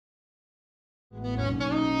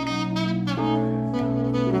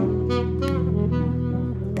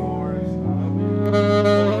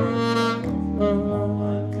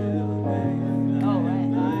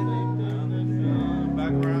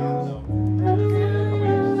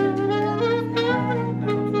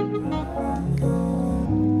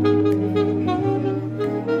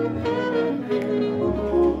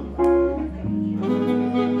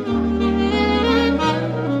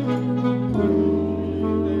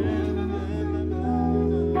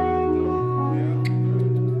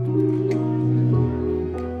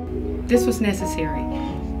This was necessary.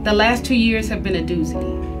 The last 2 years have been a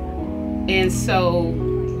doozy. And so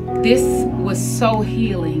this was so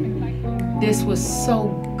healing. This was so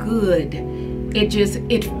good.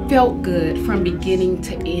 It felt good from beginning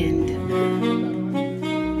to end.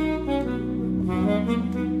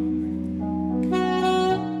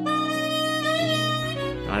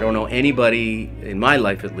 I don't know anybody, in my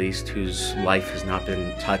life at least, whose life has not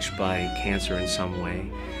been touched by cancer in some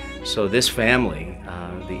way. So this family,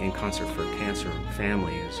 the In Concert for Cancer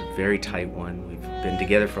family, is a very tight one. We've been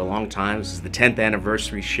together for a long time. This is the 10th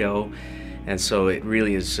anniversary show, and so it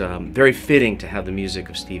really is very fitting to have the music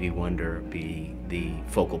of Stevie Wonder be the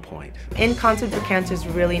focal point. In Concert for Cancer is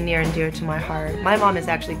really near and dear to my heart. My mom is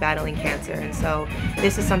actually battling cancer, and so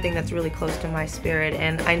this is something that's really close to my spirit,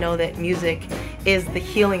 and I know that music is the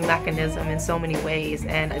healing mechanism in so many ways,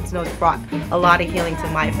 and it's brought a lot of healing to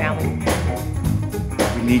my family.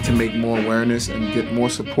 We need to make more awareness and get more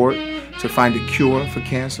support to find a cure for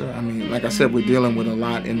cancer. I mean, like I said, we're dealing with a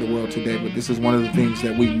lot in the world today, but this is one of the things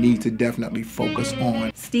that we need to definitely focus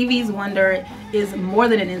on. Stevie's Wonder is more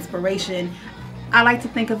than an inspiration. I like to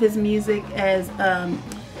think of his music as a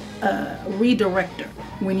redirector.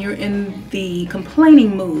 When you're in the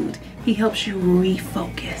complaining mood, he helps you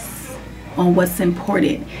refocus on what's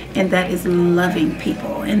important, and that is loving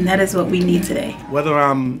people, and that is what we need today. Whether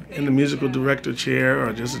I'm in the musical director chair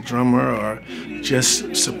or just a drummer or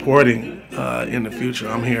just supporting in the future,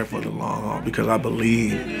 I'm here for the long haul because I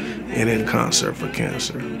believe in Concert for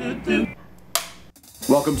Cancer.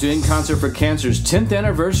 Welcome to In Concert for Cancer's 10th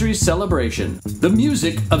anniversary celebration, The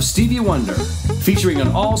Music of Stevie Wonder, featuring an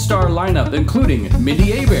all-star lineup including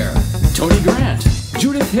Mindi Abair, Tony Grant,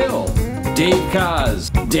 Judith Hill, Dave Koz,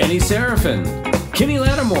 Danny Seraphine, Kenny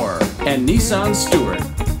Lattimore, and Nisan Stewart.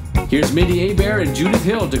 Here's Mindi Abair and Judith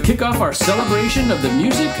Hill to kick off our celebration of the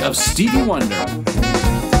music of Stevie Wonder.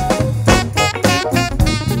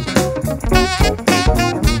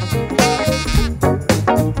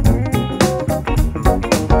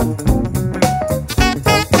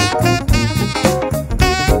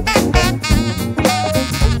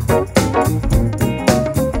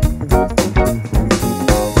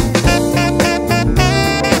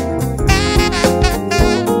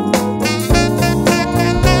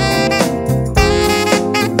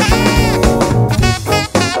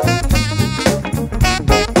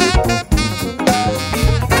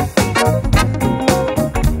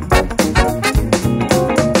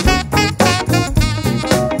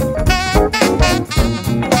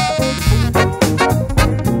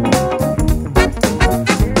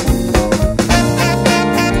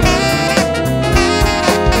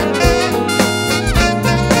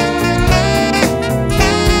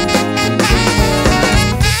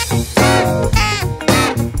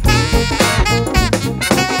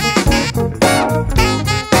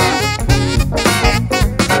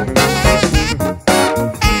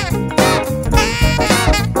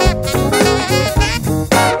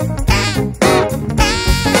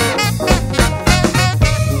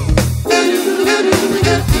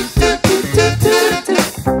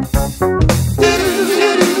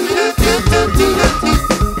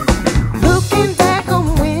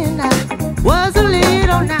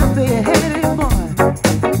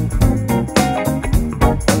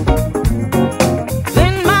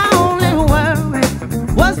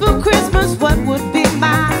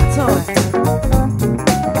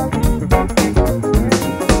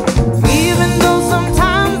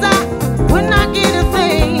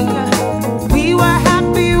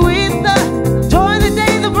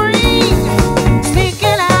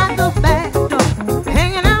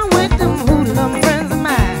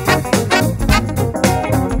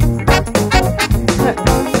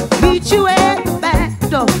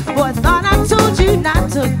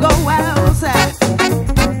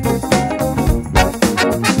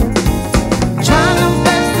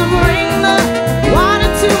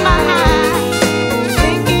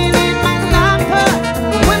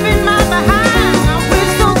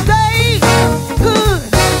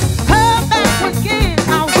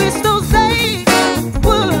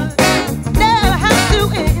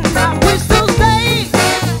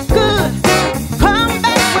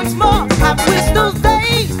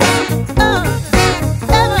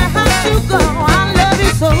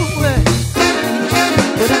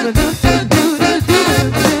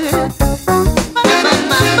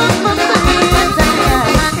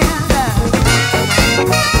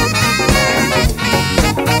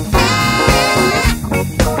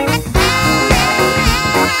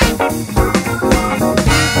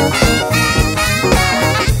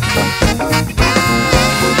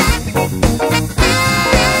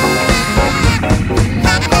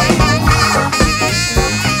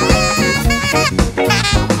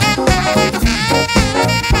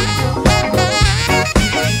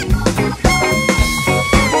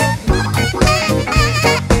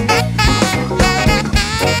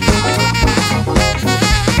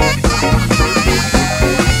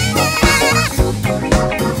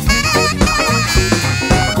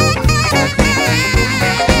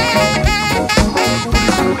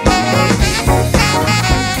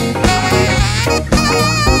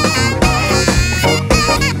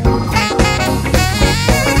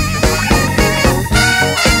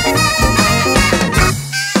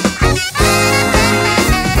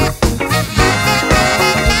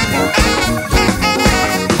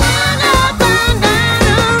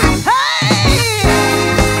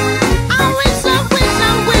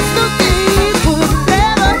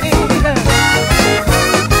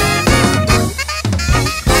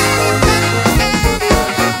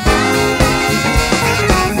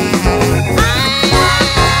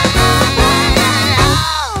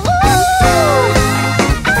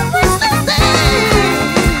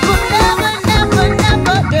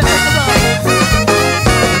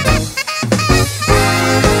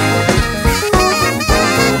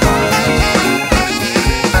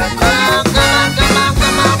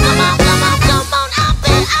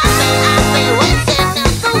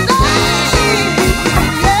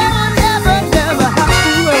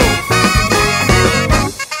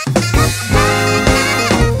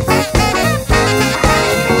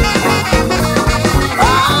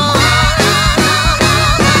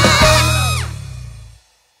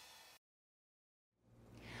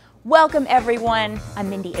 Welcome everyone.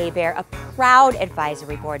 I'm Mindi Abair, a proud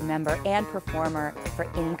advisory board member and performer for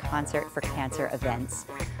In Concert for Cancer events.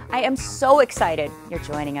 I am so excited you're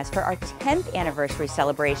joining us for our 10th anniversary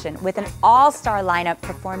celebration with an all-star lineup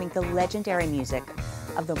performing the legendary music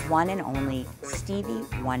of the one and only Stevie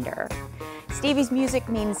Wonder. Stevie's music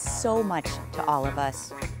means so much to all of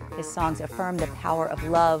us. His songs affirm the power of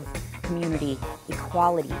love, community,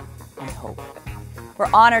 equality, and hope. We're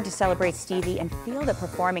honored to celebrate Stevie and feel that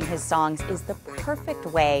performing his songs is the perfect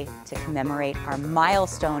way to commemorate our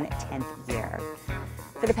milestone 10th year.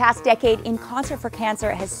 For the past decade, In Concert for Cancer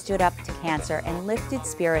has stood up to cancer and lifted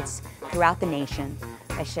spirits throughout the nation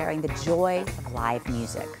by sharing the joy of live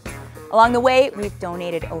music. Along the way, we've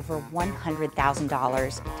donated over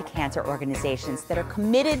 $100,000 to cancer organizations that are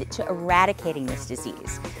committed to eradicating this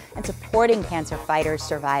disease and supporting cancer fighters,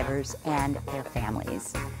 survivors, and their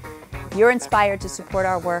families. If you're inspired to support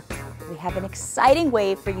our work, we have an exciting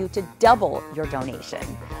way for you to double your donation.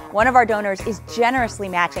 One of our donors is generously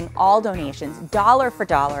matching all donations, dollar for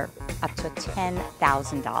dollar, up to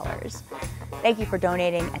 $10,000. Thank you for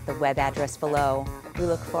donating at the web address below. We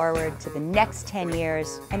look forward to the next 10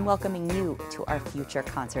 years and welcoming you to our future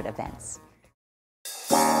concert events.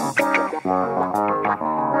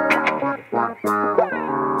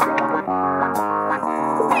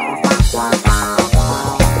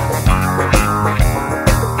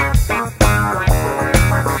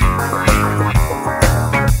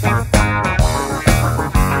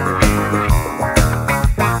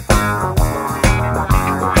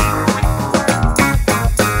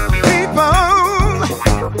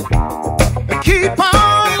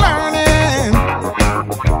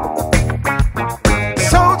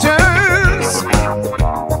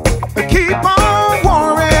 Keep on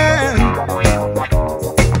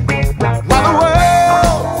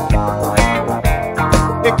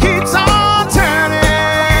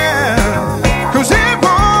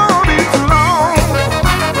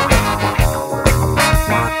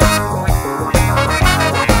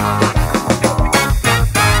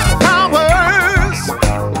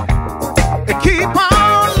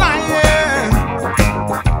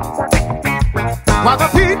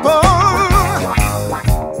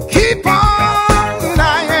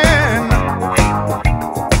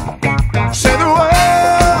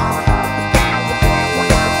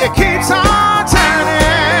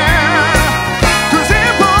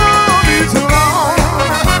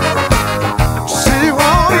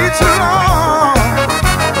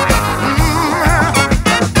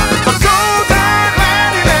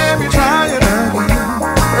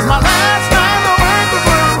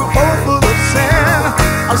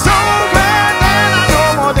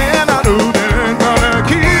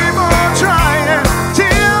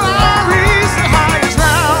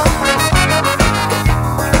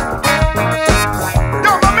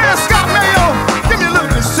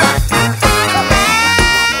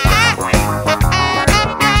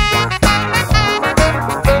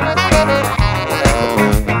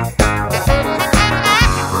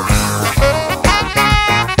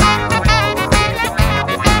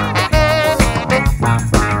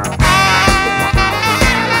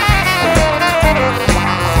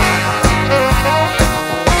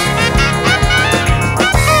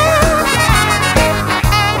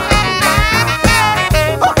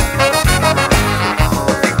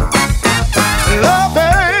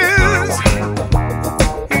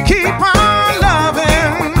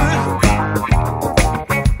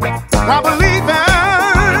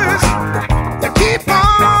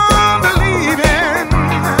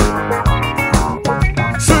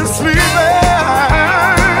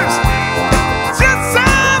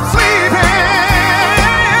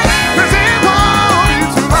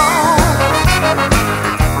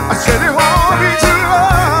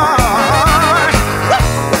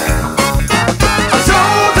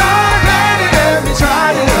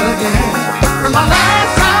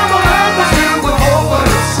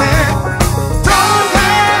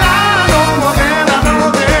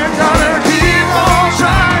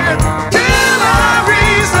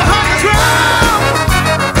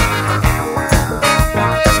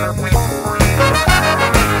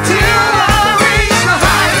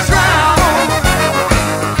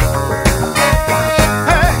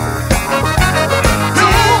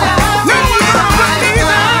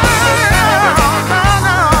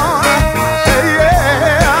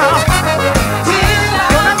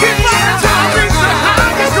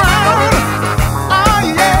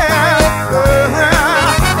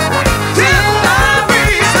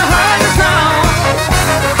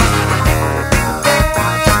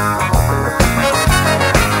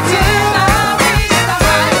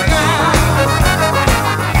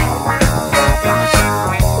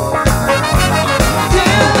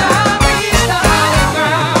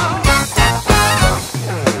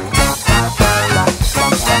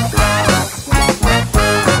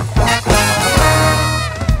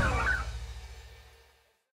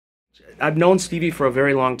I've known Stevie for a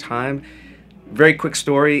very long time. Very quick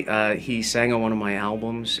story, he sang on one of my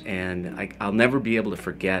albums, and I'll never be able to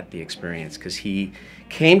forget the experience, because he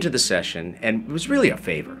came to the session, and it was really a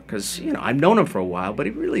favor, because, you know, I've known him for a while, but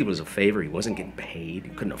it really was a favor. He wasn't getting paid.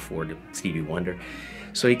 He couldn't afford Stevie Wonder.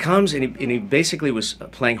 So he comes, and he basically was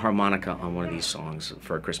playing harmonica on one of these songs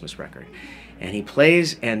for a Christmas record. And he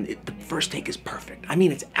plays, and the first take is perfect. I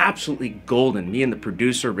mean, it's absolutely golden. Me and the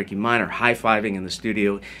producer, Ricky Miner, high-fiving in the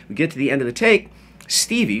studio. We get to the end of the take.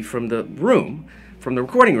 Stevie from the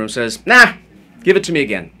recording room says, "Nah, give it to me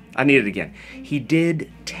again. I need it again." He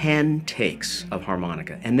did 10 takes of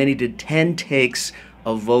harmonica, and then he did 10 takes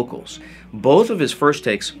of vocals. Both of his first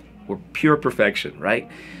takes were pure perfection, right?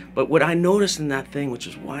 But what I noticed in that thing, which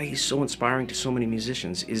is why he's so inspiring to so many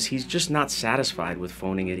musicians, is he's just not satisfied with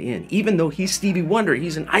phoning it in. Even though he's Stevie Wonder,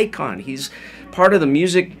 he's an icon, he's part of the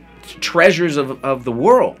music treasures of the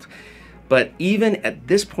world. But even at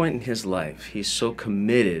this point in his life, he's so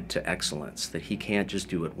committed to excellence that he can't just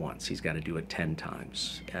do it once. He's got to do it 10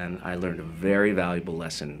 times. And I learned a very valuable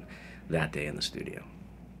lesson that day in the studio.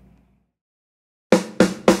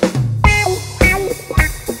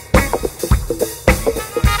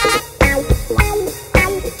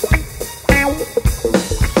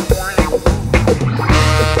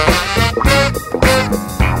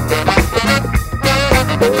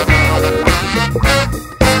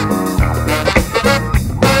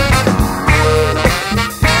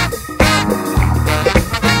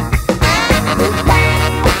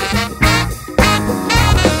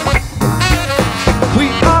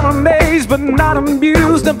 But not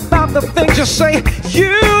amused about the things you say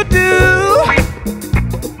you do.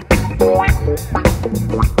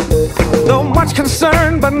 Though much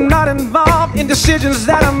concerned, but not involved in decisions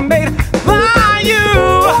that are made by you.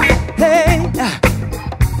 Hey,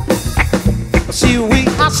 see, we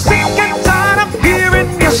are sick and tired of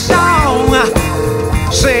hearing your song,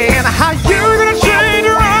 saying how you're gonna change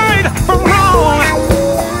right from wrong.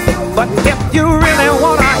 But if you really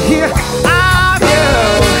wanna hear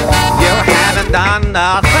done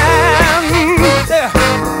nothing.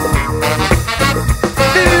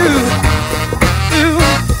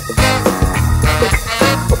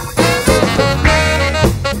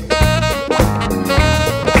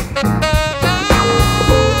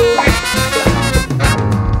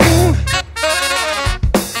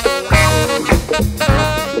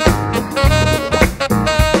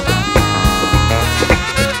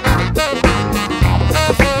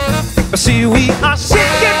 See, we are sick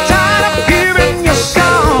and tired of hearing your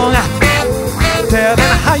song, tell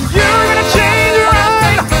them how you're gonna change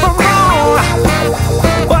right from wrong.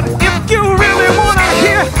 But if you really wanna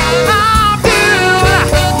hear how I do,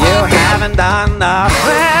 you haven't done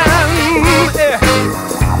nothing.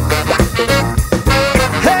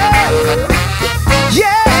 Hey,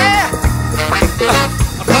 yeah,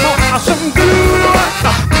 come on, some good,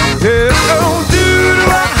 yeah, oh, do.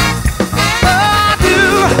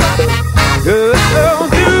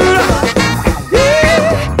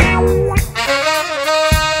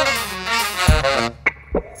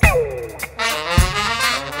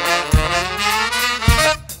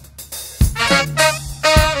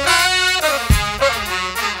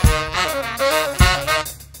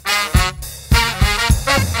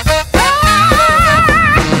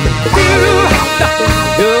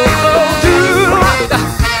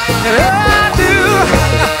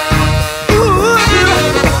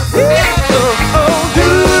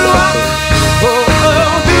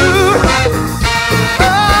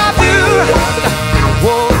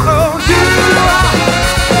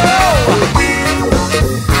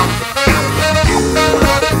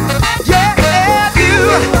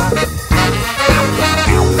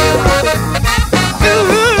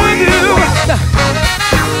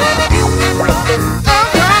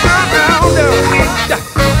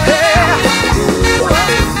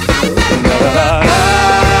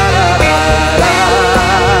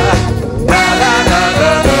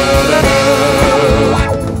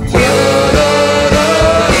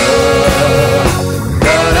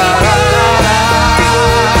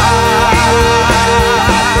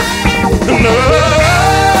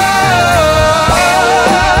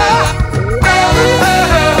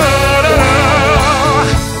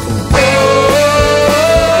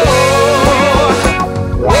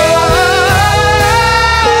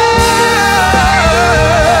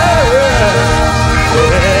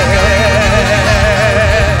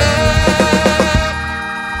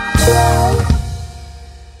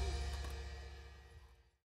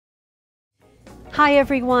 Hi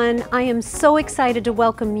everyone, I am so excited to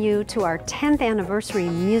welcome you to our 10th anniversary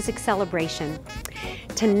music celebration.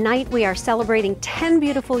 Tonight we are celebrating 10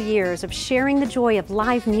 beautiful years of sharing the joy of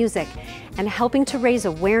live music and helping to raise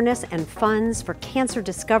awareness and funds for cancer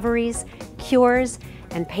discoveries, cures,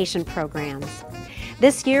 and patient programs.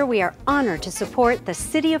 This year we are honored to support the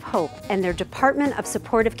City of Hope and their Department of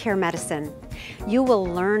Supportive Care Medicine. You will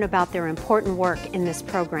learn about their important work in this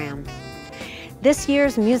program. This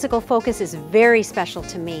year's musical focus is very special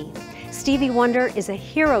to me. Stevie Wonder is a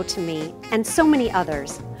hero to me and so many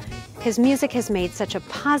others. His music has made such a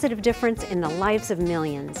positive difference in the lives of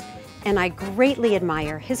millions, and I greatly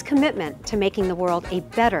admire his commitment to making the world a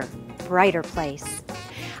better, brighter place.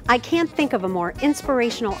 I can't think of a more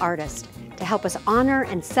inspirational artist to help us honor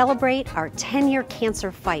and celebrate our 10-year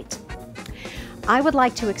cancer fight. I would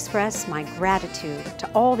like to express my gratitude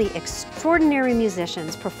to all the extraordinary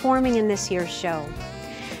musicians performing in this year's show.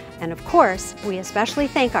 And of course, we especially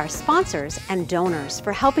thank our sponsors and donors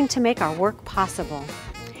for helping to make our work possible.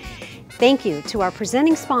 Thank you to our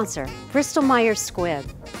presenting sponsor, Bristol-Myers Squibb.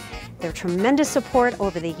 Their tremendous support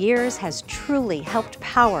over the years has truly helped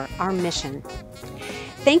power our mission.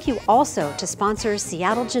 Thank you also to sponsors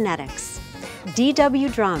Seattle Genetics,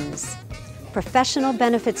 DW Drums, Professional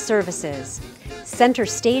Benefit Services, Center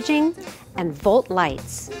Staging, and Volt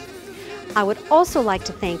Lights. I would also like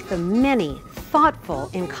to thank the many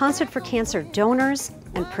thoughtful In Concert for Cancer donors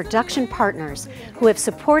and production partners who have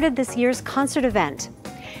supported this year's concert event.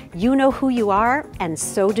 You know who you are, and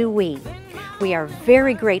so do we. We are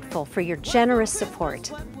very grateful for your generous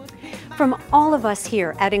support. From all of us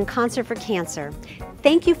here at In Concert for Cancer,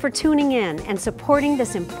 thank you for tuning in and supporting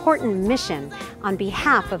this important mission on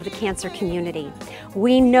behalf of the cancer community.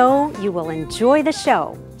 We know you will enjoy the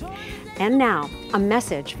show. And now, a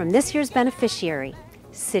message from this year's beneficiary,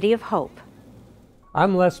 City of Hope.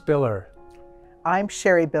 I'm Les Biller. I'm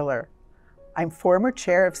Sherry Biller. I'm former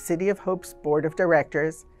chair of City of Hope's Board of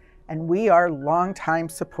Directors, and we are longtime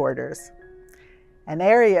supporters. An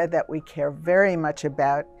area that we care very much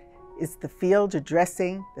about is the field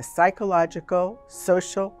addressing the psychological,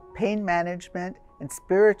 social, pain management, and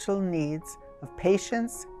spiritual needs of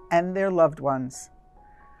patients and their loved ones.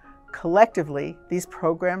 Collectively, these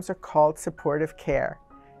programs are called supportive care.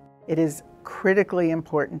 It is critically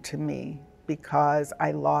important to me because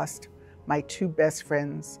I lost my two best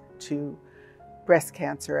friends to breast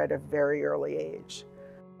cancer at a very early age.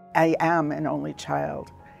 I am an only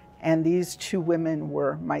child, and these two women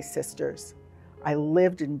were my sisters. I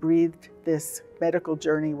lived and breathed this medical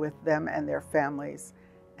journey with them and their families,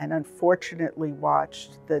 and unfortunately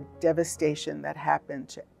watched the devastation that happened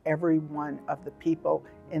to every one of the people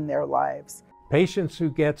in their lives. Patients who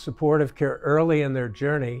get supportive care early in their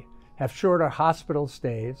journey have shorter hospital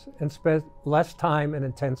stays and spend less time in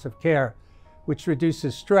intensive care, which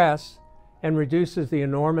reduces stress and reduces the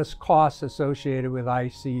enormous costs associated with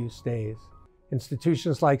ICU stays.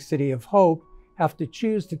 Institutions like City of Hope have to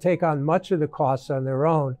choose to take on much of the costs on their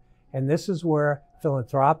own, and this is where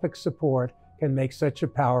philanthropic support can make such a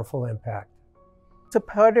powerful impact.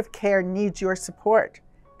 Supportive care needs your support.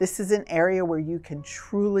 This is an area where you can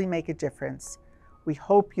truly make a difference. We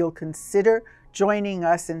hope you'll consider joining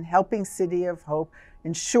us in helping City of Hope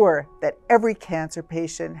ensure that every cancer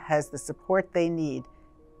patient has the support they need.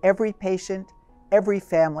 Every patient, every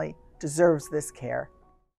family deserves this care.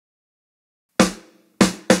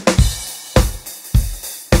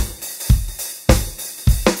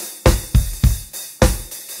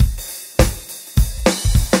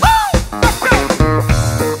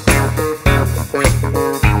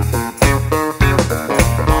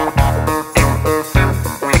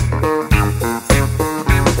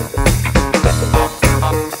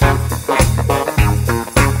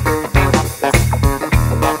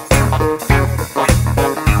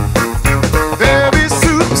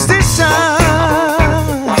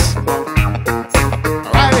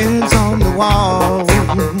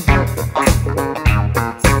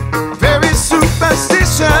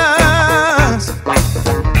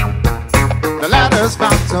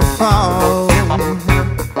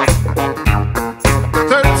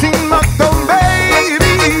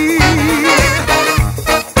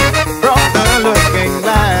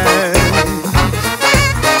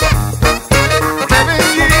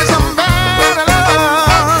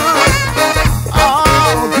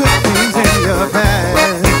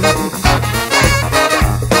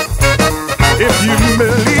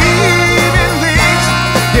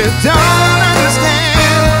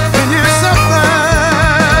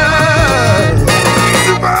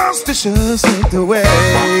 Just ain't the way.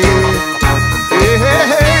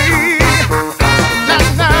 Hey, nah,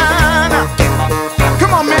 nah, nah.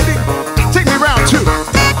 Come on, Mindi, take me round two.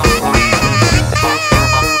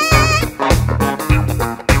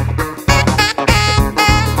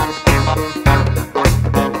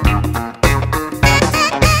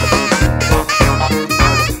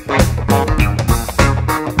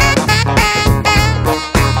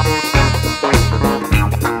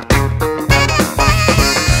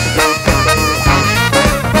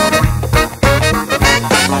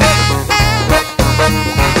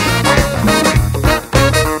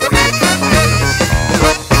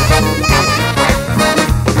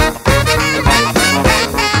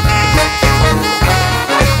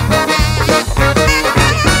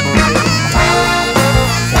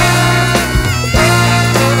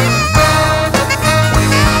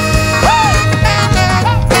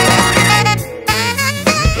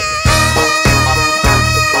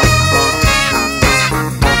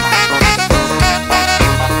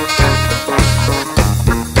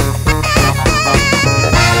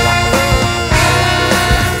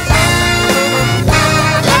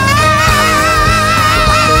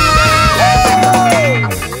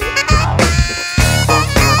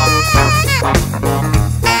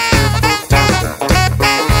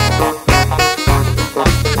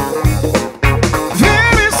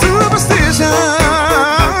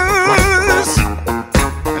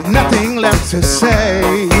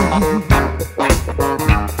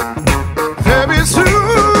 with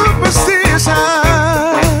superstitions.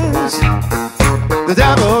 The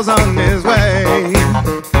devil's on his way.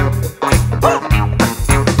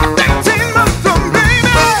 18 months from baby,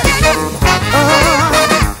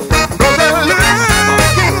 those are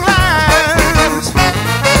looking glass.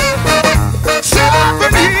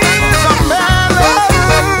 7 years of bad luck,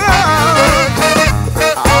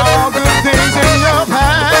 all good things in your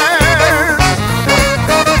past.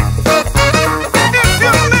 If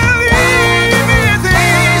you believe in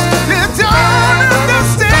things you don't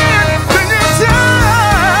understand, then you're dumb.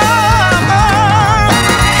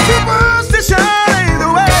 Superstition ain't the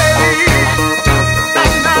way.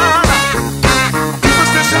 Nah.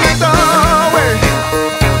 Superstition ain't the way.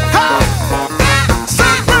 Ha!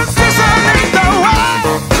 Superstition ain't the way.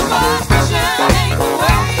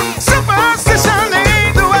 Superstition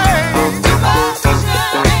ain't the way.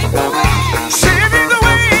 Say it ain't the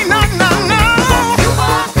way. No.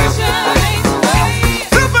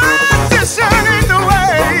 Superstition ain't the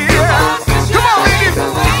way. Come on, baby.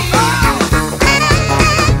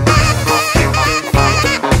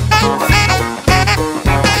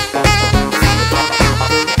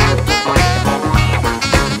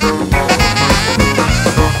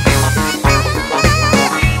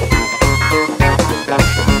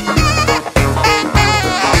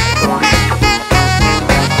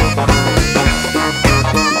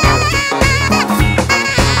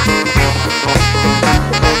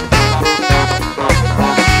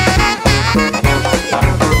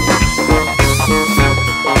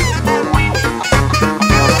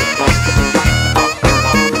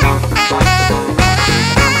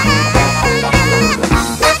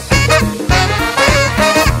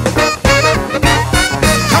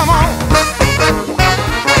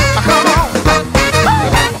 Come on.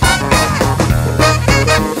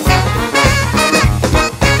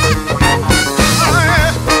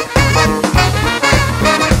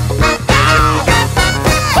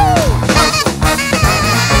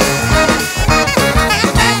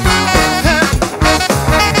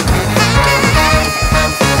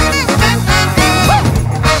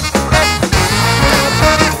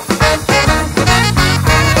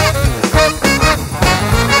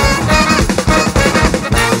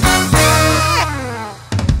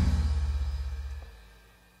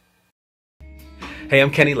 Hey, I'm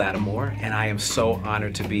Kenny Lattimore, and I am so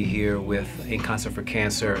honored to be here with In Concert for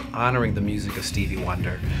Cancer, honoring the music of Stevie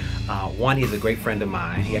Wonder. One, he's a great friend of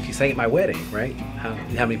mine. He actually sang at my wedding, right? How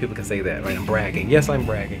many people can say that, right? I'm bragging. Yes, I'm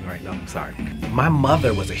bragging. Right? No, I'm sorry. My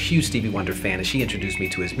mother was a huge Stevie Wonder fan, and she introduced me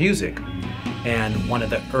to his music. And one of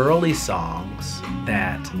the early songs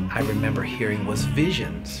that I remember hearing was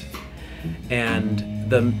Visions. And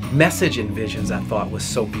the message in Visions I thought was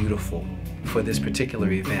so beautiful for this particular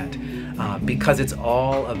event, because it's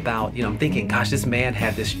all about, I'm thinking, gosh, this man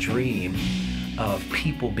had this dream of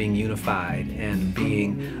people being unified and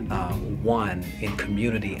being one in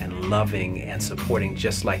community and loving and supporting,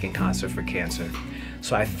 just like In Concert for Cancer.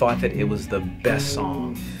 So I thought that it was the best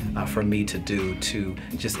song for me to do, to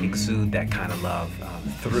just exude that kind of love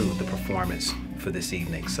through the performance for this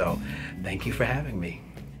evening. So thank you for having me.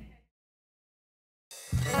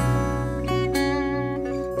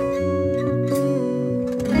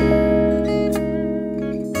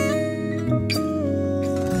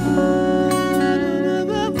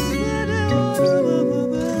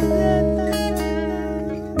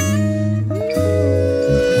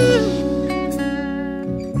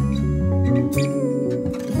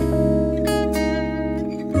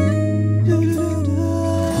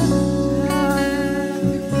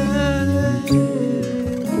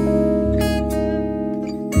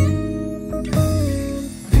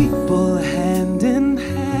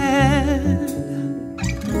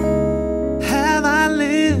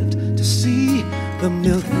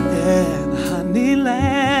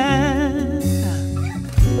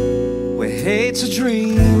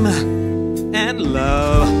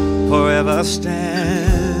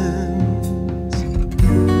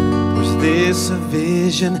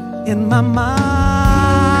 In my mind,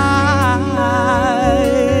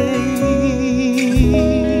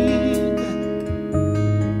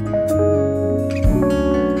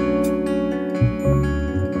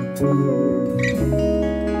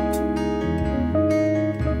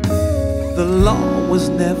 the law was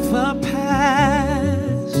never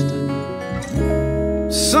passed.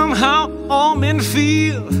 Somehow all men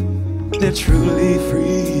feel they're truly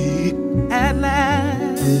free at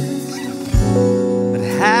last.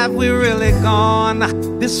 Have we really gone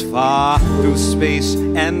this far through space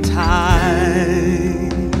and time?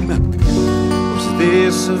 Was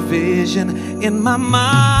this a vision in my mind?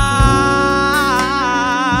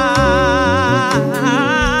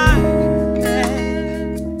 Yeah.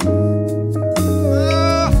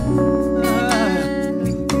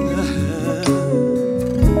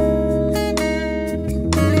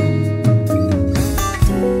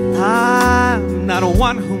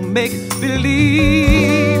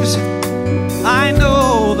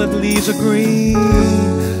 are green,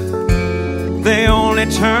 they only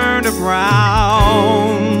turn to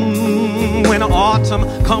brown when autumn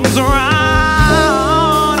comes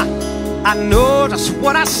around. I know just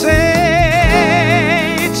what I say.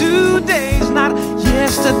 Today's not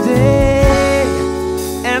yesterday,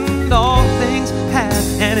 and all things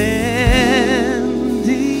have an ending.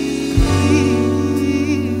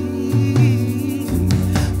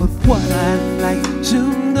 But what I'd like to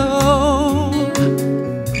know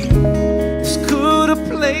is, could a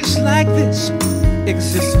place like this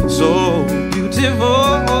exist so beautiful?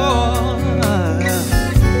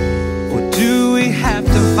 Or do we have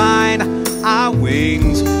to find our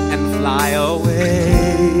wings and fly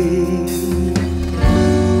away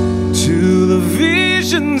to the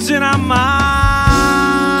visions in our minds?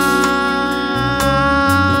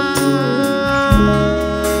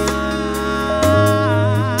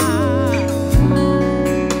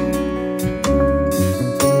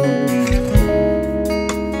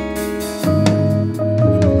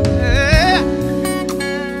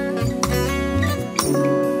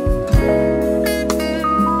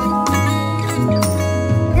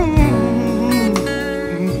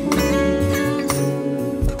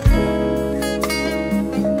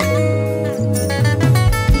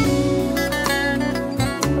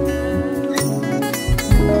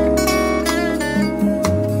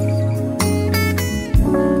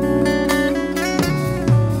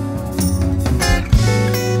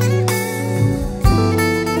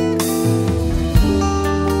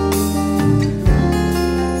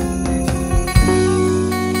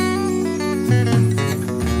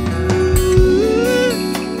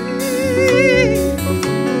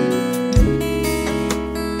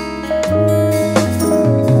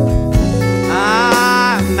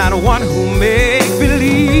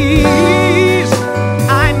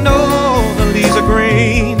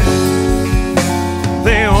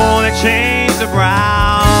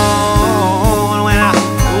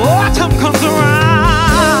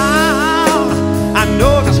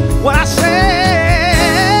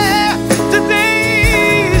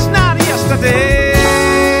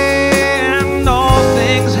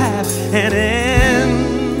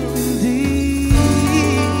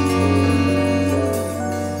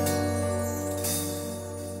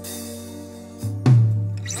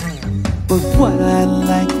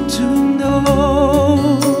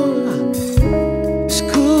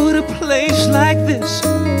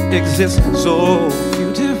 Exists so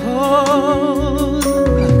beautiful,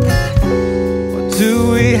 or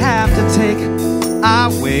do we have to take our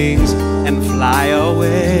wings and fly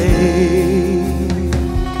away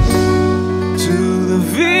to the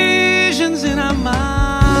visions in our minds?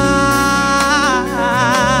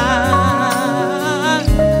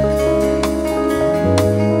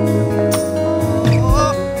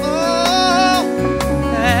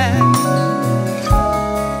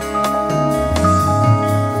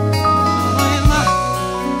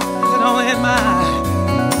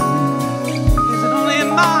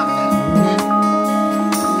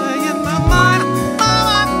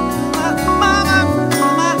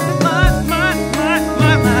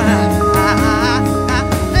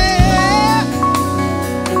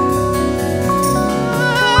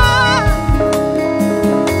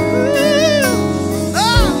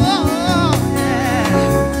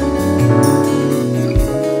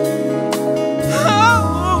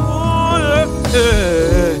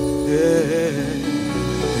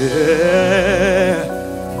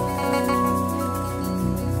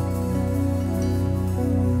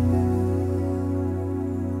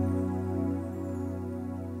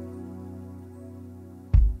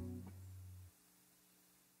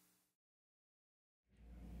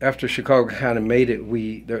 After Chicago kind of made it,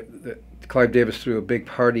 Clive Davis threw a big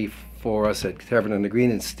party for us at Tavern on the Green,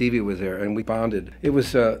 and Stevie was there, and we bonded. It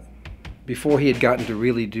was before he had gotten to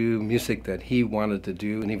really do music that he wanted to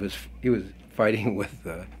do, and he was fighting with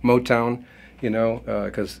Motown,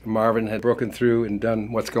 because Marvin had broken through and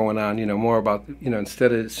done What's Going On, more about,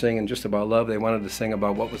 instead of singing just about love, they wanted to sing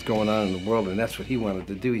about what was going on in the world, and that's what he wanted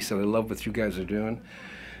to do. He said, I love what you guys are doing,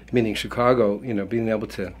 meaning Chicago, being able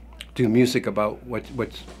to do music about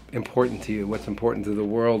what's important to you, what's important to the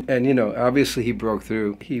world. And obviously he broke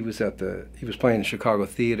through. He was playing in Chicago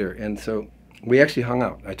Theater, and so we actually hung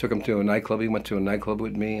out. I took him to a nightclub. He went to a nightclub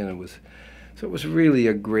with me, and it was really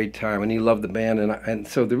a great time. And he loved the band, and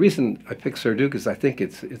so the reason I picked Sir Duke is I think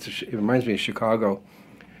it reminds me of Chicago,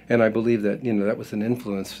 and I believe that that was an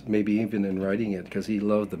influence, maybe even in writing it, because he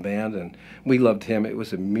loved the band and we loved him. It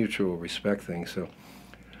was a mutual respect thing. So.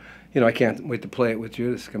 I can't wait to play it with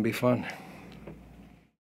you. It's going to be fun.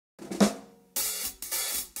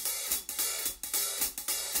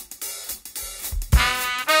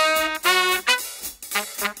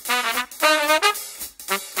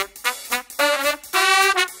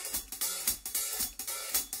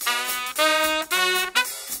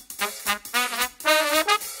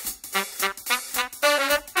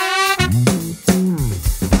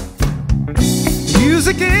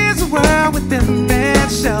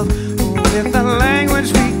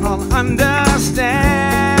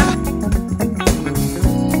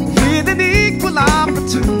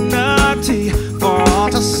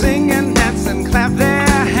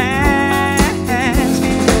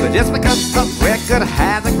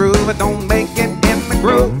 has a groove, but don't make it in the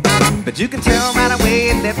groove. But you can tell right away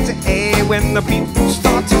it left to A when the people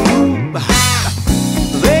start to move.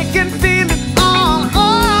 They can feel it all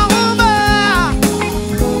over.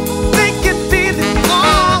 They can feel it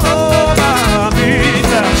all over me.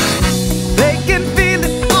 They can feel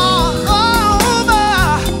it all over.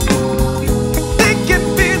 They can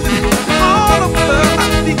feel it all over my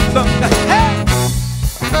people. Hey!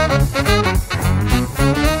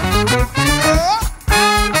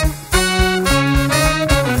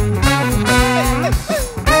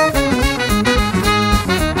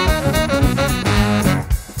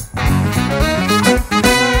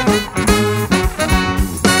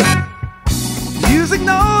 Music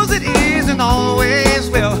knows it is and always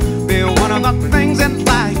will be one of the things in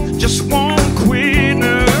life just won't quit.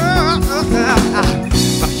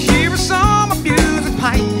 But here are some music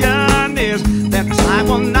pioneers that time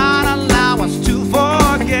will not allow us to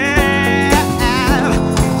forget.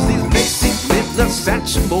 These basic with the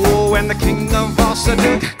saxophone and the king of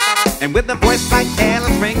falsetto, and with a voice like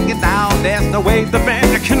Alice ringing down, there's no way the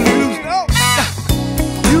band can lose. No.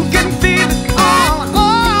 You can feel it all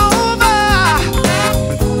over.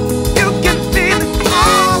 You can feel it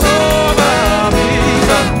all over me.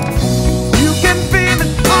 You can feel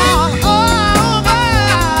it all over.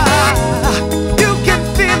 You can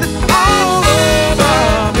feel it all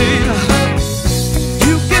over me.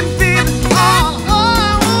 You can feel it all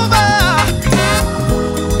over.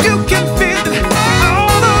 You can feel it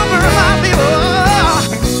all over my people.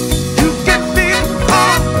 You can feel it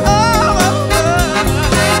all over.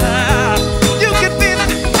 You can feel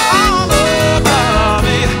it all over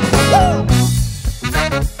me. Woo!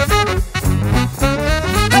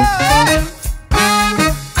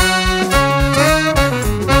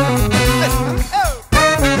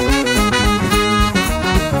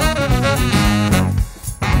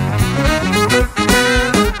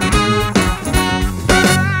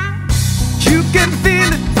 You can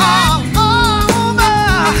feel it all over.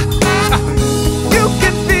 You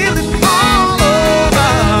can feel it all over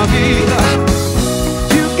me.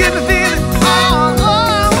 You can feel it all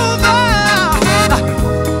over.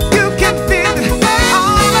 You can feel it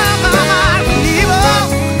all over my people.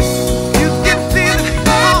 You can feel it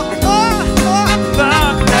all over.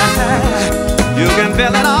 You can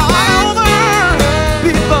feel it all over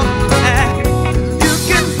people. You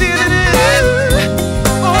can feel it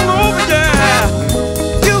all over, yeah.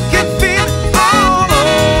 You can feel it all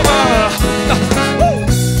over. Woo!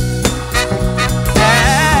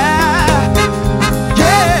 Yeah,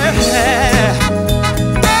 yeah.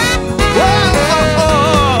 Whoa,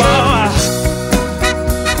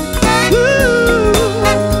 Woo!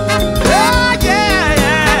 Yeah, yeah,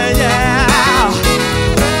 yeah, yeah.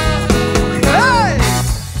 Hey!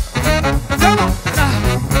 Come on.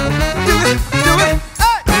 Do it, do it.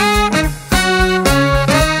 Hey!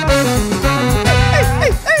 Hey,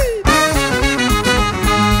 hey, hey.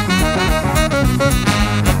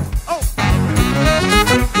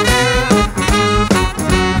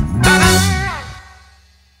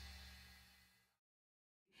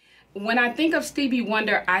 When I think of Stevie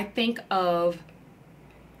Wonder, I think of,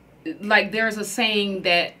 like, there's a saying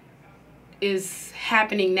that is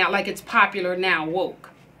happening now, like it's popular now, woke.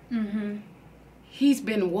 Mm-hmm. He's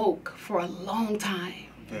been woke for a long time.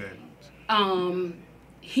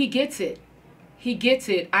 He gets it. He gets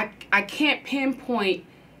it. I can't pinpoint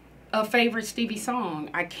a favorite Stevie song.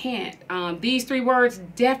 I can't. These three words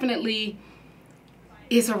definitely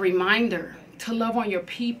is a reminder to love on your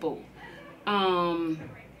people.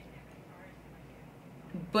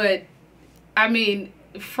 But, I mean,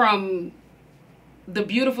 from the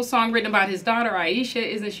beautiful song written about his daughter, Aisha,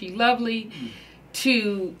 Isn't She Lovely,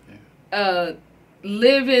 to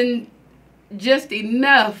living just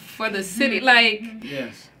enough for the city. Like,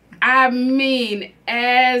 Yes. I mean,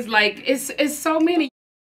 as, like, it's so many.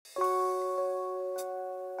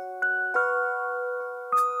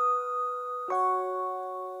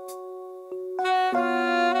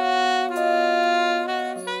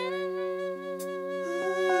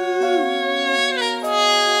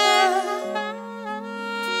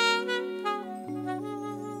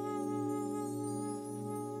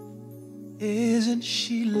 Isn't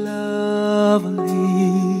she lovely?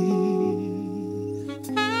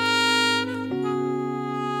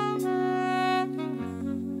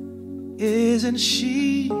 Isn't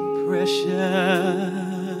she precious?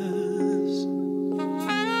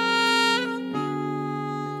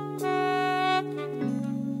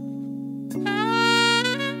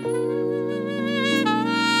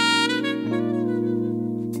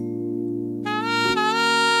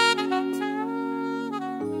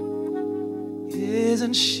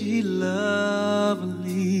 Isn't she lovely?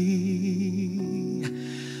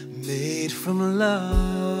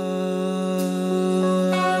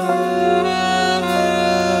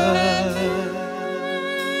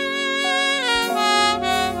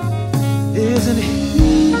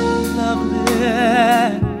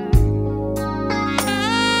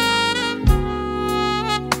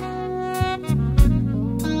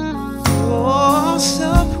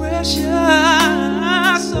 so precious.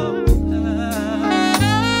 Oh,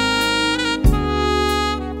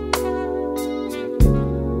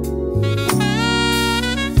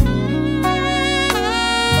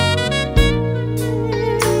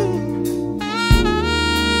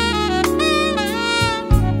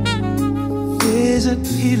 isn't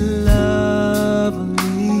he lovely,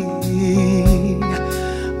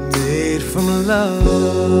 made from love?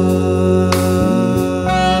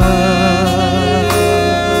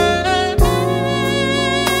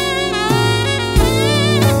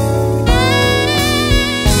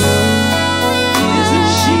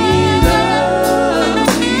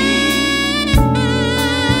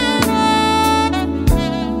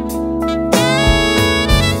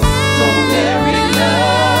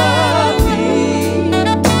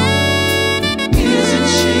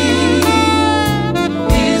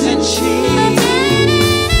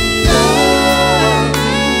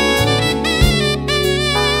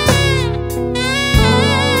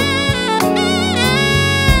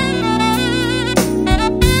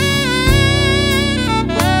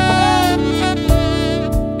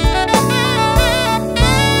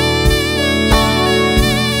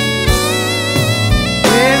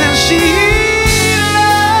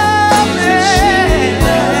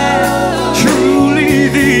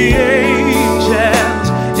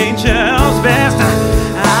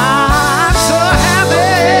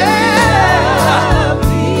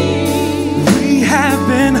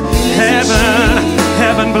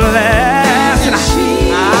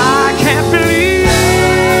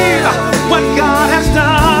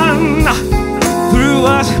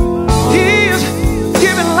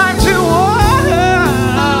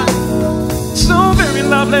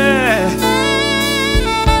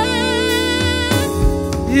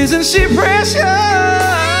 Isn't she precious?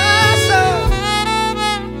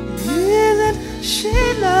 Isn't she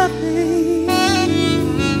lovely?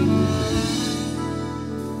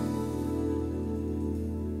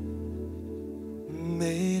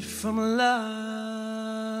 Made from love.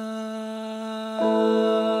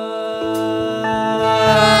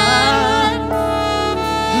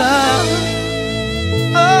 Love.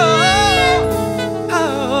 Oh,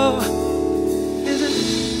 oh,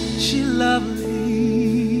 isn't she lovely?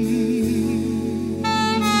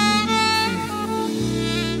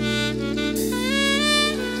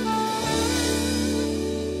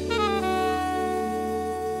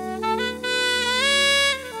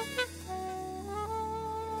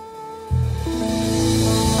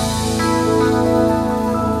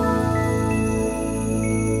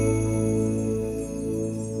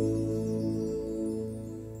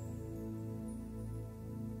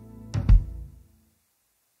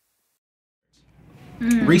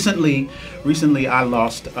 Recently, I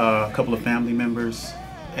lost a couple of family members,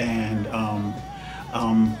 and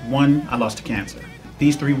one I lost to cancer.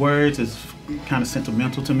 These 3 words is kind of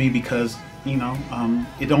sentimental to me because, you know,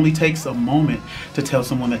 it only takes a moment to tell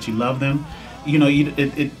someone that you love them. You know,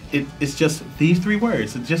 it's just these 3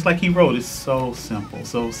 words. It's just like he wrote. It's so simple,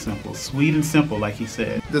 sweet and simple, like he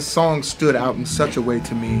said. The song stood out in such a way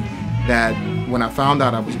to me that when I found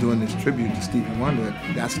out I was doing this tribute to Stevie Wonder,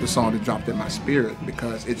 that's the song that dropped in my spirit,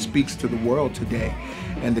 because it speaks to the world today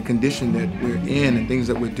and the condition that we're in and things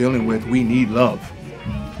that we're dealing with. We need love.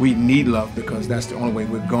 We need love because that's the only way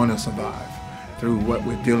we're going to survive through what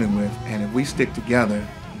we're dealing with. And if we stick together,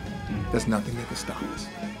 there's nothing that can stop us.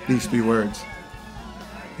 These 3 words.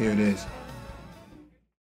 Here it is.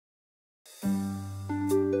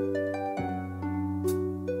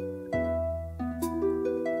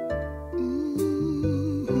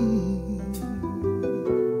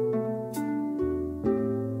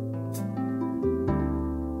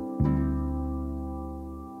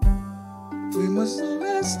 When was the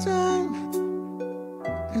last time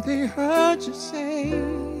that they heard you say,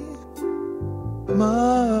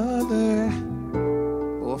 Mother,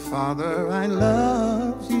 oh Father, I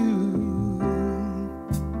love you?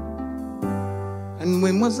 And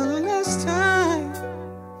when was the last time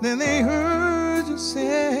that they heard you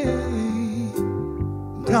say,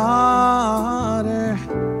 Daughter,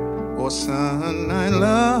 oh son, I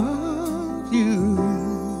love you?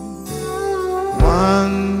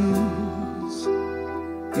 Once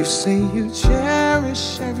you say you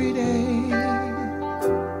cherish every day,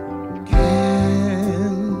 can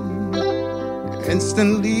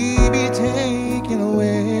instantly be taken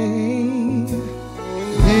away.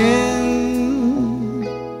 Then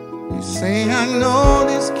you say, I know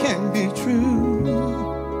this can't be true,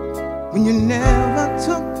 when you never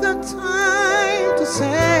took the time to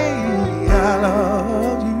say I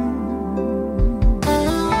love you.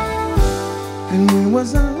 And when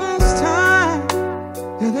was the last time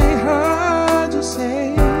that they heard you say,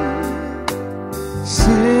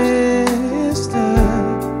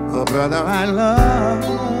 brother, I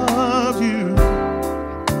love you.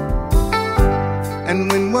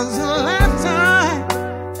 And when was the last time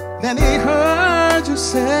that he heard you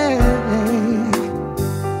say,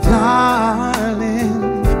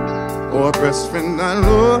 darling, or best friend, I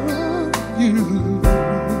love you?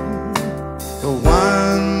 The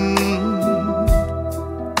one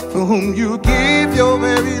for whom you give your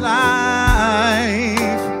very life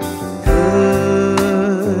could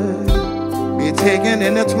be taken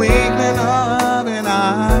in the twinkling of an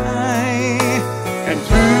eye. And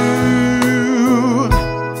through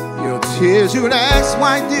your tears you'd ask,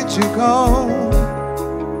 why did you go,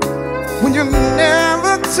 when you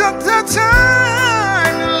never took the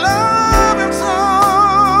time to love him so?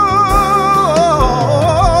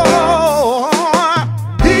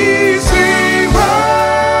 These three words,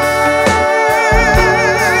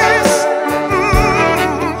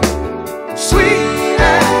 sweet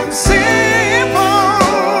and simple.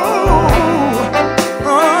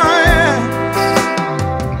 Oh yeah.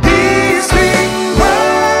 These three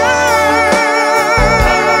words,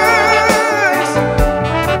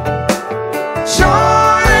 joy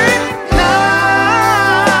and light.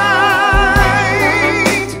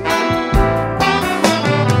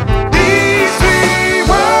 These three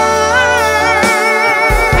words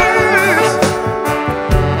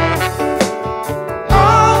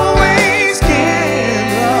always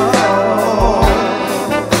give love,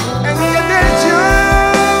 and yet there's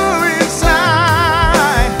joy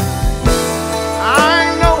inside. I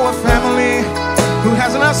know a family who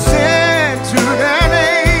has enough sin to their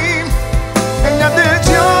name, and yet there's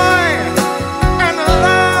joy and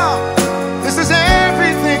love. This is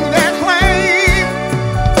everything they claim.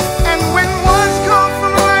 And when one's gone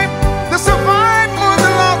from life, they survive more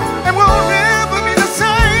than love and will never be the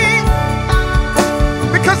same,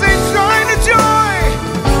 because they joined the joy,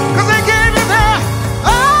 because they gave you their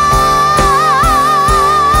all.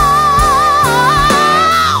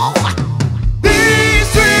 These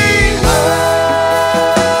three words,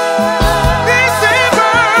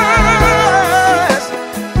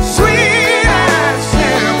 sweet and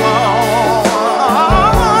simple.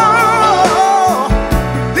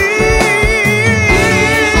 These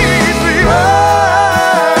three words,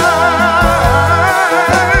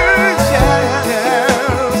 yes.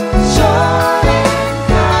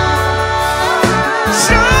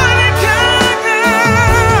 Shine and kind.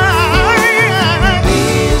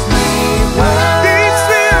 These three words, these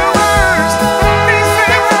three words, these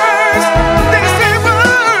three words, these three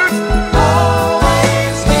words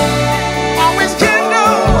always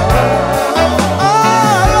kindle.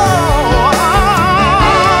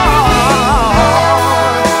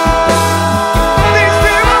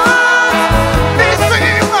 These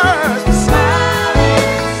three words,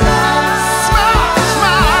 smile,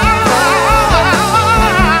 smile.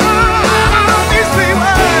 These three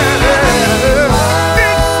words,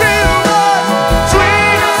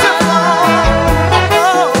 sweet and simple.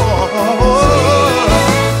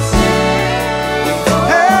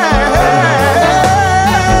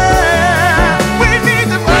 We need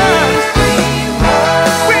the words,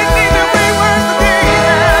 we need the three words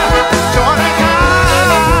again. Joy and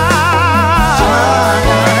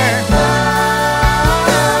light.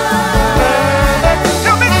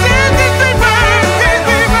 Help me sing these three words, these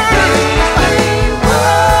three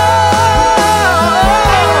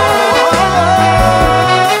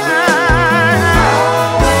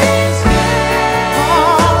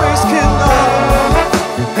always kindle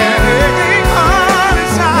every heart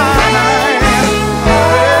inside.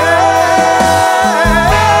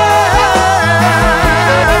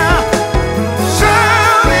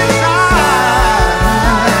 Shine inside.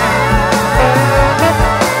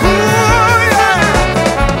 Ooh, yeah.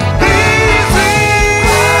 These three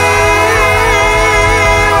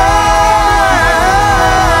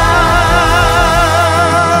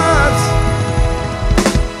words.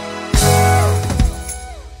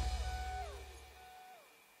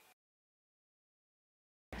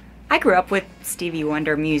 I grew up with Stevie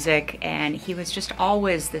Wonder music, and he was just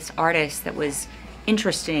always this artist that was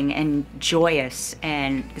interesting and joyous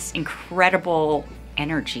and this incredible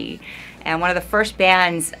energy. And one of the first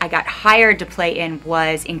bands I got hired to play in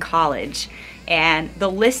was in college. And the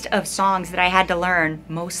list of songs that I had to learn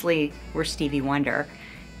mostly were Stevie Wonder.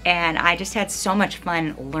 And I just had so much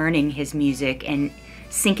fun learning his music and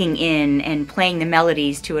sinking in and playing the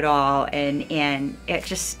melodies to it all. And it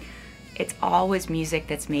just, it's always music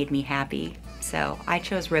that's made me happy. So I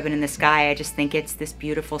chose Ribbon in the Sky. I just think it's this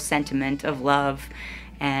beautiful sentiment of love,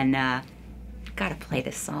 and gotta play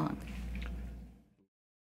this song.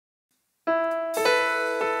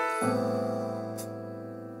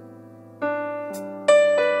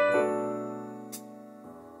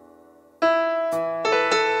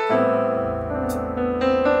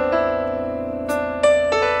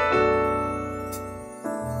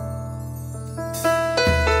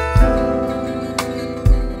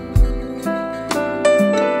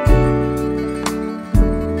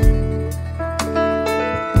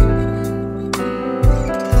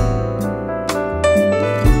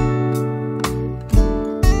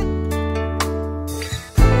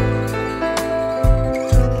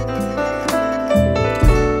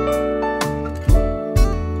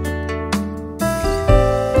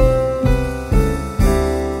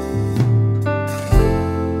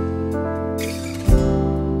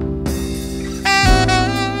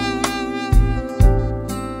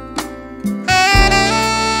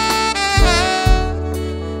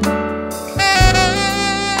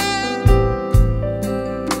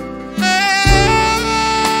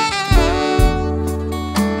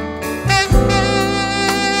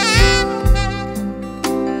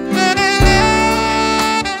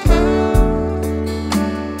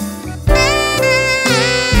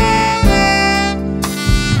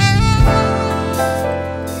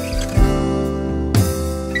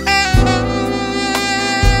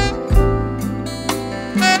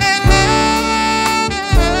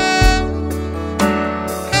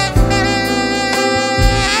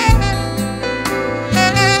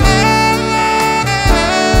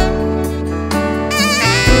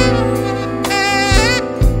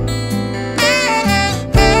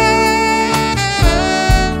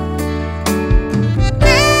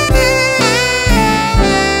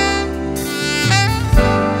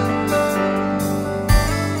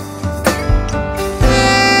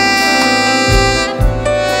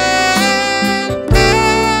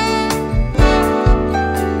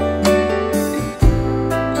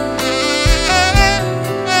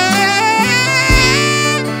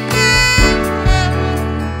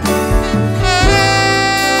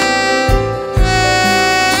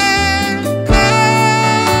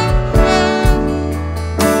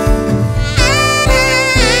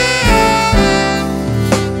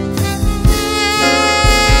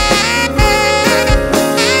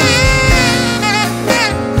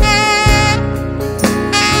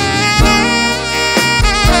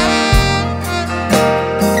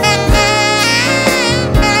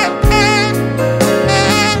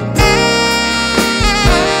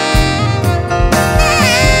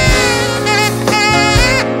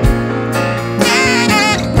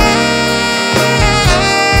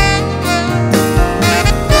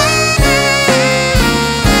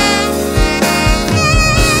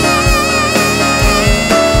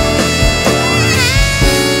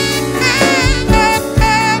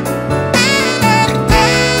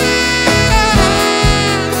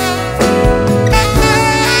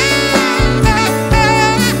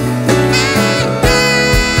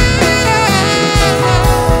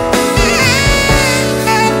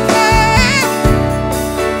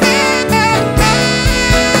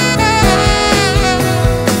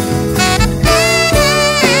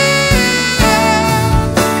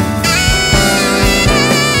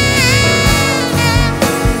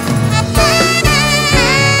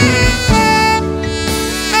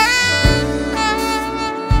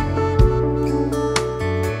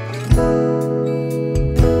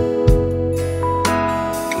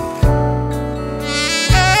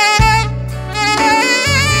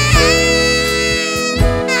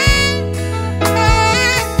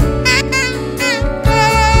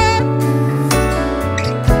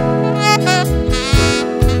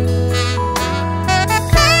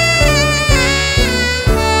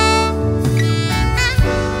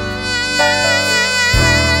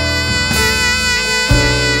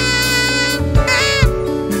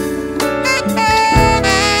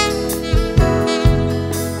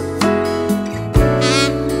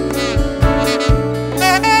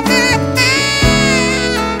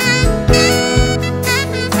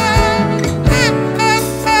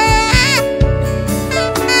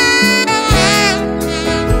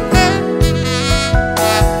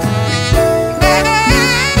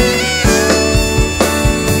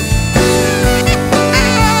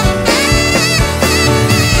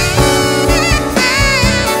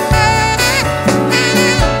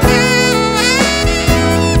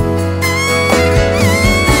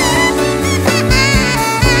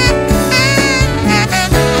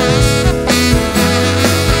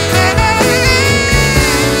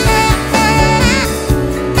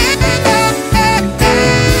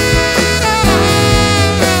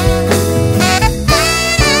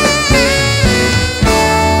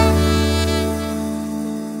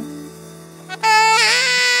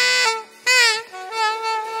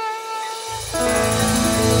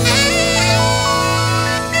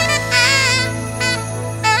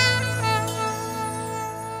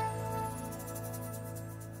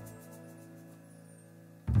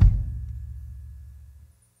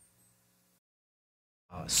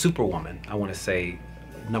 Superwoman, I want to say,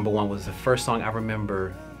 #1 was the first song I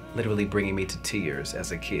remember literally bringing me to tears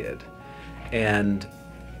as a kid. And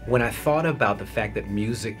when I thought about the fact that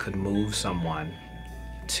music could move someone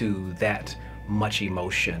to that much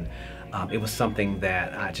emotion, it was something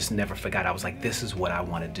that I just never forgot. I was like, this is what I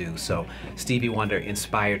want to do. So Stevie Wonder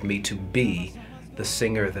inspired me to be the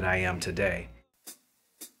singer that I am today.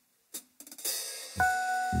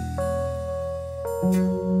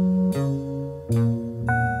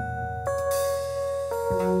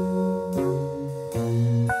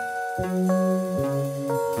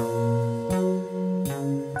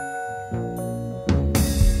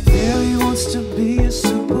 Mary wants to be a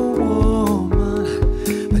superwoman,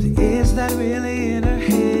 but is that really in her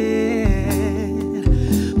head?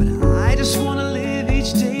 But I just want to live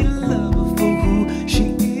each day to love her for who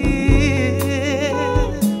she is.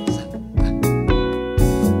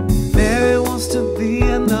 Mary wants to be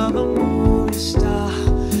another movie star,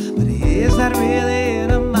 but is that really in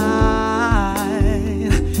her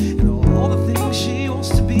mind? And all the things she wants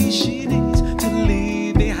to be, she needs to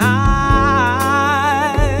leave behind.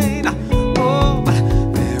 Oh, but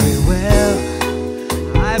very well,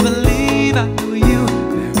 I believe I know you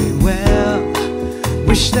very well.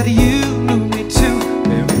 Wish that you knew me too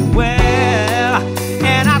very well.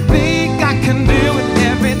 And I think I can deal with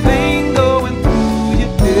everything going through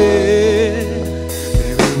your head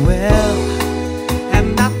very well. And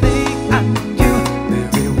I think I know you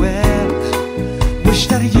very well. Wish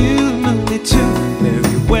that you knew me too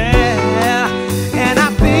very well. And I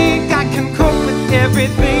think I can cope with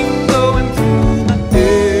everything going through my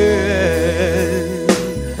head.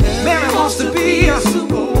 Mary wants to be a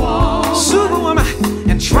superwoman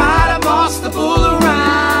and try to boss the bull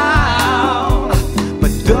around.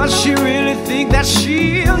 But does she really think that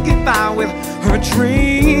she'll get by with her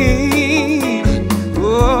dream?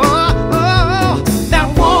 Oh, that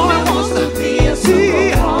woman wants to be a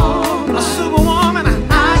superwoman.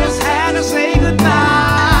 I just had to say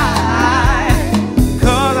goodbye,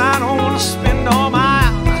 'cause I don't want to spend all my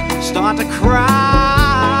hours, start to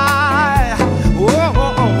cry.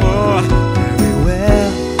 Oh, very well,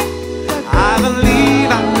 I believe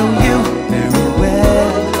I know you very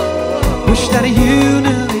well. Wish that you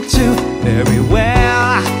knew me too very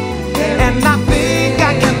well. And I think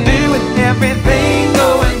I can deal with everything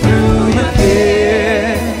going through your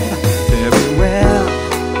head very well.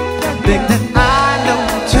 Think that I know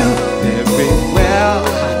you too very well.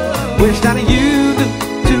 Wish that you knew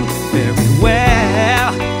too very well.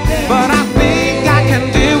 But I think I can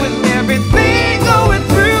deal with everything going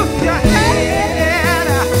through your head.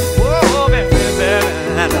 Oh, baby, baby.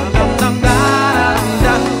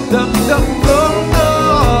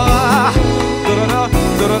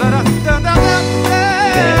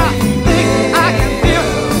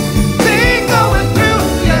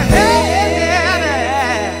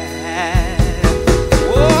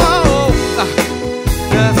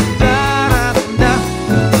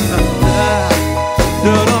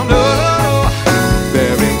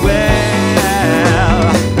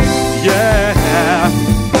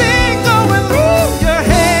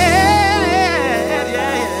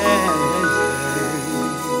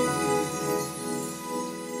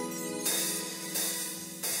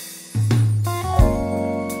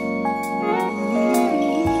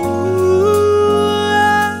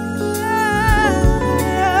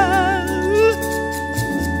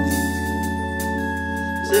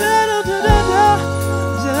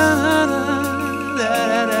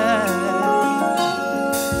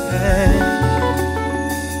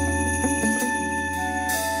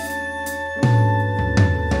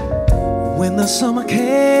 When the summer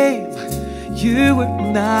came, you were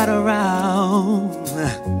not around.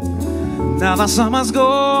 Now the summer's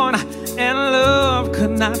gone and love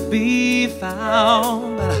could not be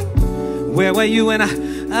found. Where were you when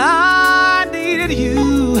I needed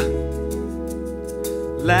you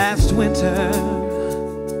last winter,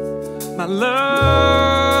 my love?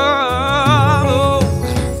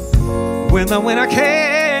 When the winter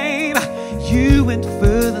came, you went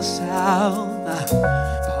further south,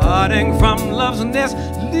 parting from love's nest,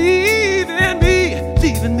 leaving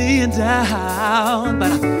me in doubt.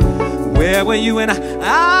 But where were you when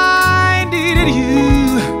I needed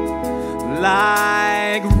you?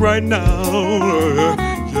 Like right now, yeah,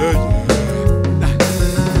 yeah.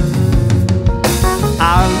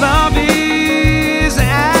 Our love is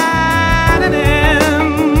at an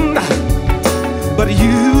end, but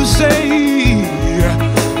you say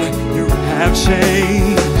you have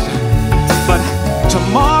changed. But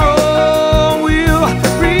tomorrow will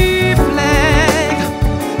reflect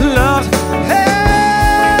love's hand.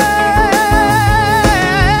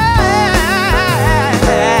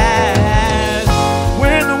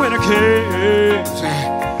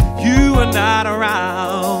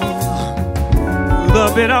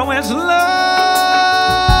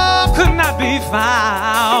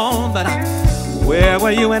 around. But where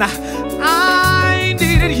were you when I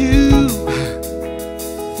needed you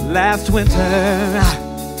last winter?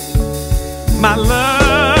 My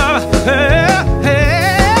love, hey, hey,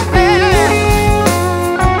 hey.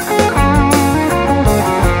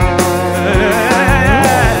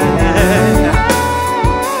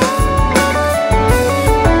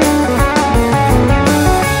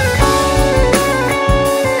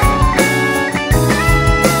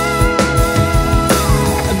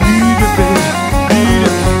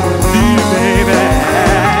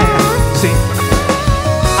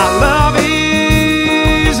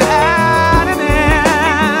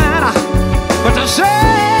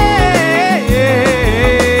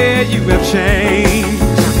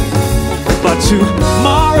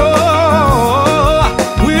 Tomorrow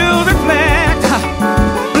will reflect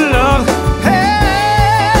love. Hey,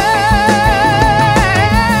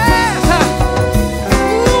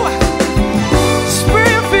 ooh,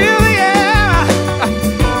 spring, feel the air.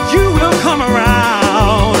 You will come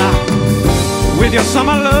around with your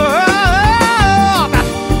summer love.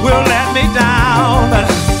 Will let me down. But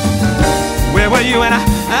where were you when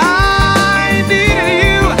I needed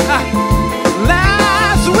you?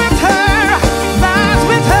 Last winter.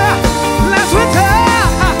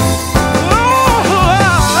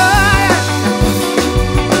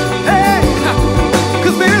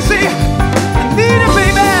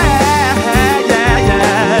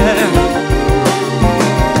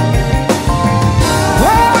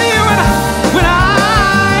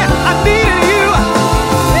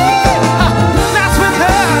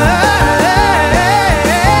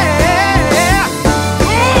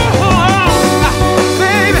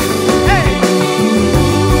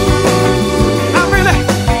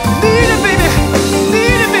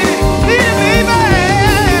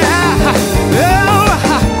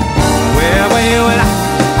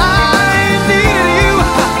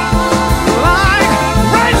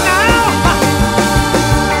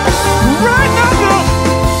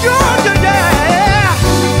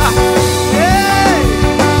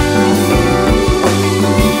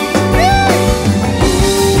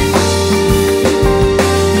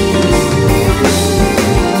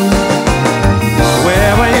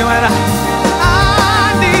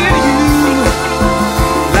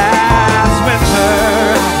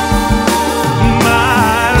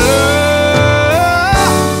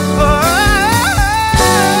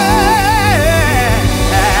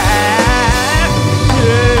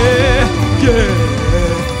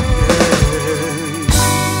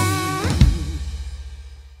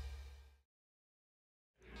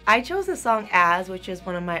 I chose the song As, which is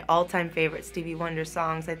one of my all-time favorite Stevie Wonder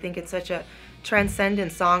songs. I think it's such a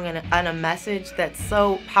transcendent song and a message that's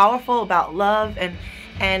so powerful about love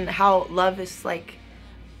and how love is like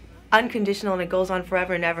unconditional and it goes on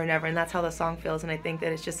forever and ever and ever, and that's how the song feels. And I think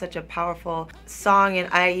that it's just such a powerful song. And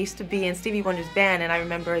I used to be in Stevie Wonder's band, and I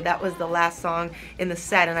remember that was the last song in the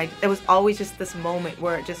set, and it was always just this moment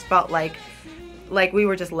where it just felt like we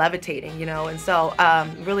were just levitating, you know. And so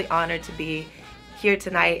really honored to be here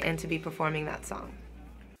tonight and to be performing that song.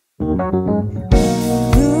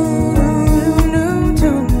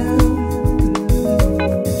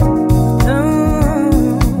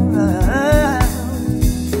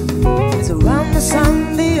 It's around the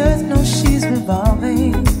sun, the earth knows she's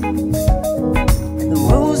revolving, and the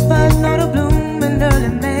rosebuds know to bloom in early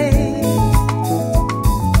May.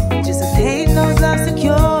 Just as hate knows love's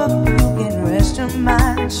secure, you can rest your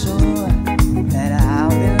mind sure that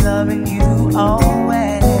I'll be loving you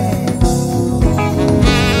always.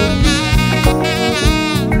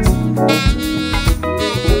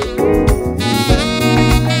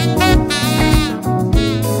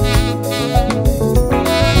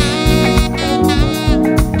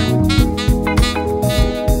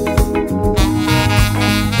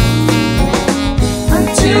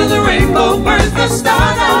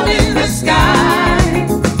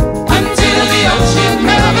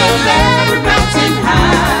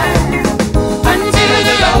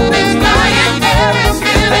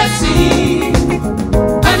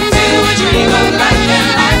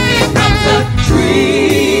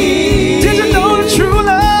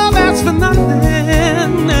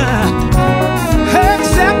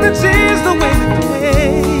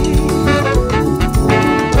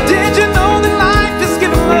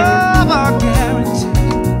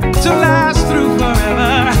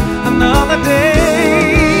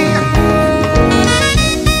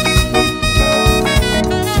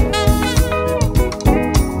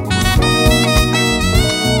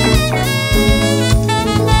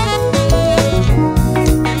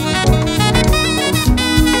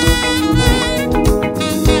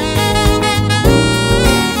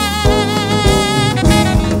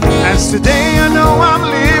 Today I know I'm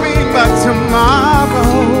leaving, but tomorrow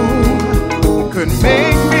could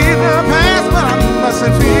make me the past, but I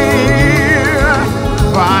mustn't fear.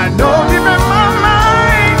 For I know deep in my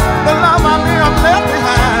mind the love I may have left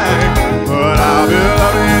behind, but I'll be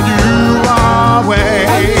loving you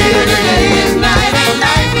always. Until the day is night and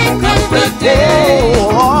night becomes the day.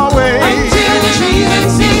 Oh, always. Until the trees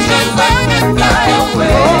and seas just burn and fly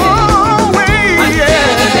away. Always,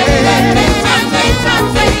 until the day that in time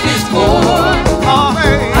fate is for.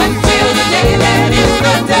 Until the day that is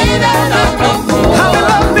the day that I come for. I'll be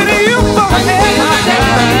loving you forever. Until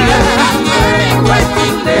the day I'm burning right to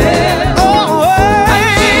live.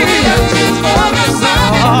 Until the oceans for the sun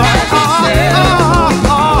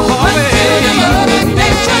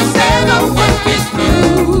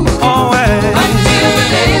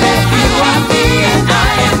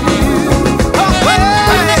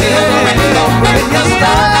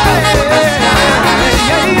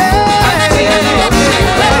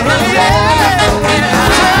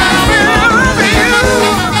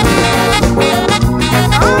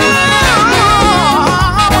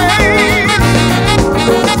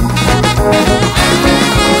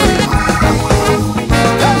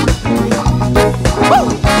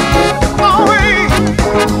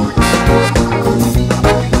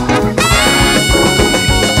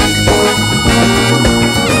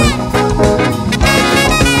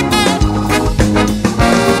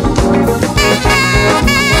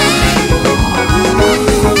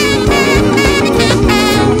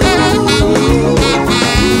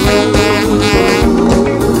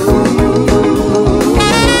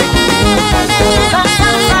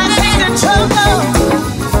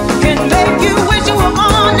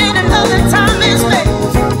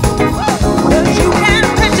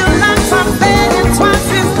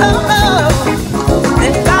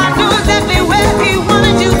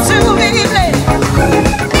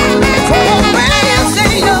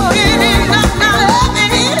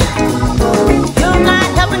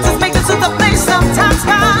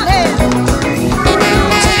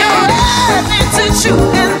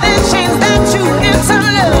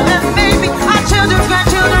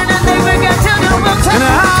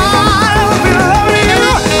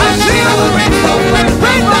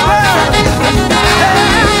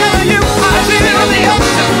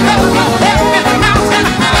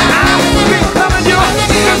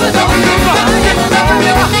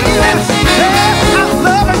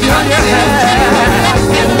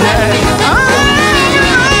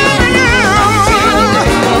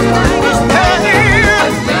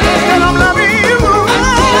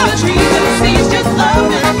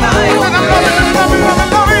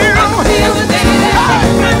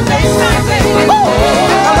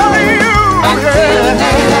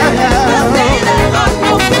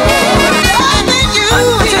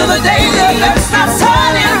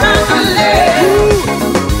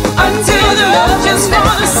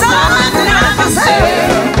and rising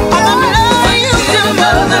sail. Until the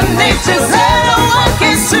mother nature said the work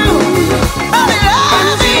is through. Until the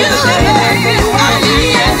day that you are me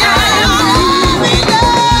and I am you.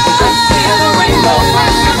 Until the rainbow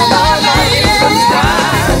breaks the stars in the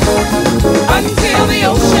sky. Until the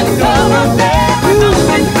ocean covers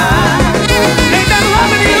everything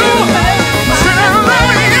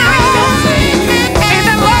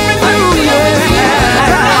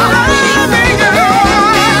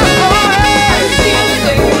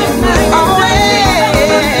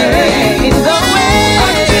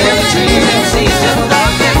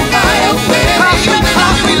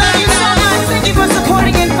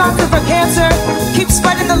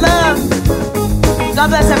God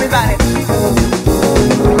bless everybody.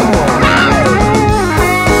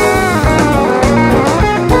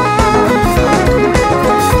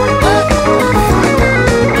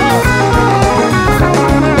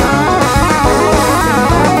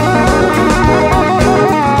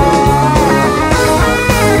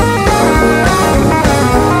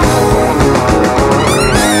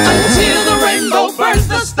 Until the rainbow burns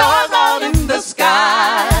the stars out in the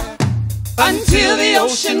sky. Until the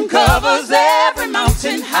ocean covers every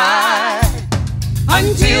mountain high.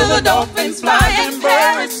 Until the dolphins fly and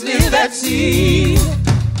parrots live at sea.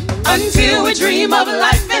 Until we dream of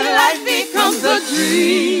life and life becomes a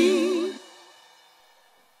dream.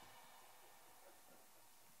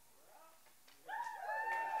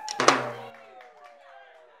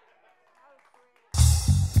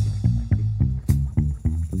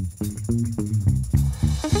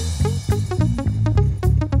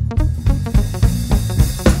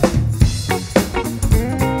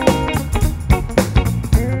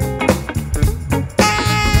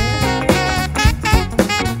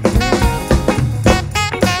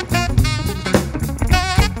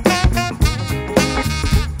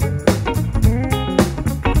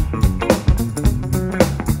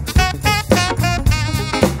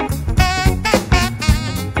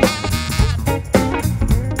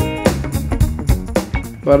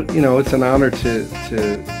 But you know, it's an honor to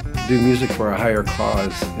do music for a higher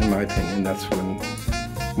cause. In my opinion, that's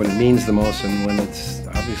when it means the most, and when it's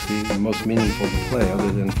obviously the most meaningful to play, other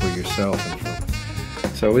than for yourself.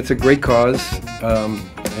 So it's a great cause,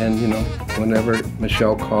 and you know, whenever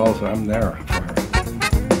Michelle calls, I'm there for her.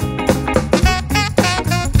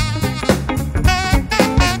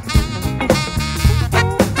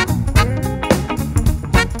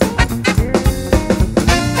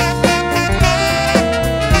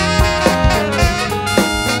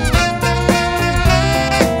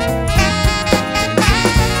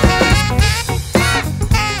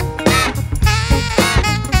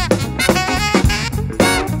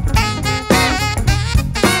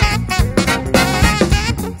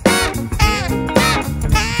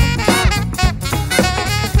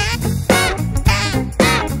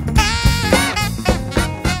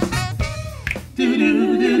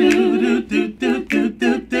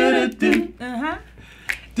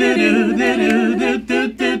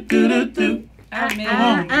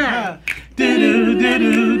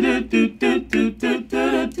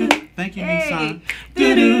 Thank you, Nisan.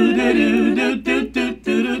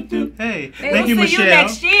 Hey, thank you, Michelle. See you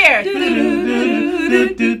next year.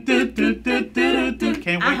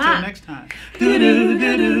 Can't wait till next time.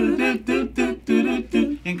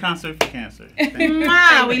 In Concert for Cancer.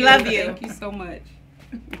 Wow, we love you. Thank you so much.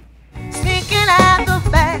 Sneaking out the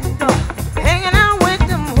back door, hanging out with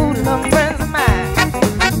them hoodlum friends of mine.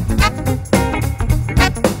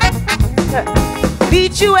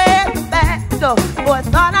 Beat you at the back door, boy,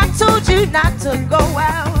 thought I told you not to go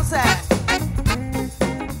outside.